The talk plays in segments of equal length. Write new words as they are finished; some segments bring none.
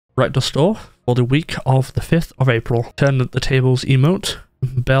Bright Dust Store for the week of the 5th of April. Turn the Tables emote,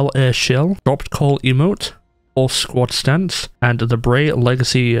 Bel Air Shell, Dropped Call emote, Force Squad Stance, and the Bray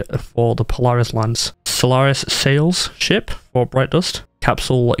Legacy for the Polaris Lance. Solaris Sails Ship for Bright Dust,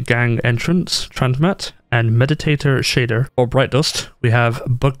 Capsule Gang Entrance Transmat, and Meditator Shader. For Bright Dust, we have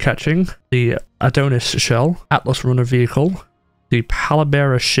Bug Catching, the Adonis Shell, Atlas Runner Vehicle, the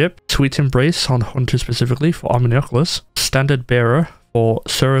Palabera Ship, Sweet Embrace on Hunter specifically for Omnioculus, Standard Bearer for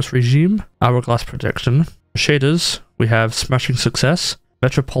Surus Regime, Hourglass Protection. Shaders, we have Smashing Success,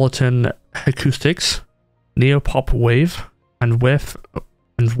 Metropolitan Acoustics, Neopop Wave, and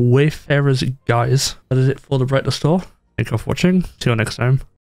Wayfarer's Guise. That is it for the Bright Dust Store. Thank you for watching. See you next time.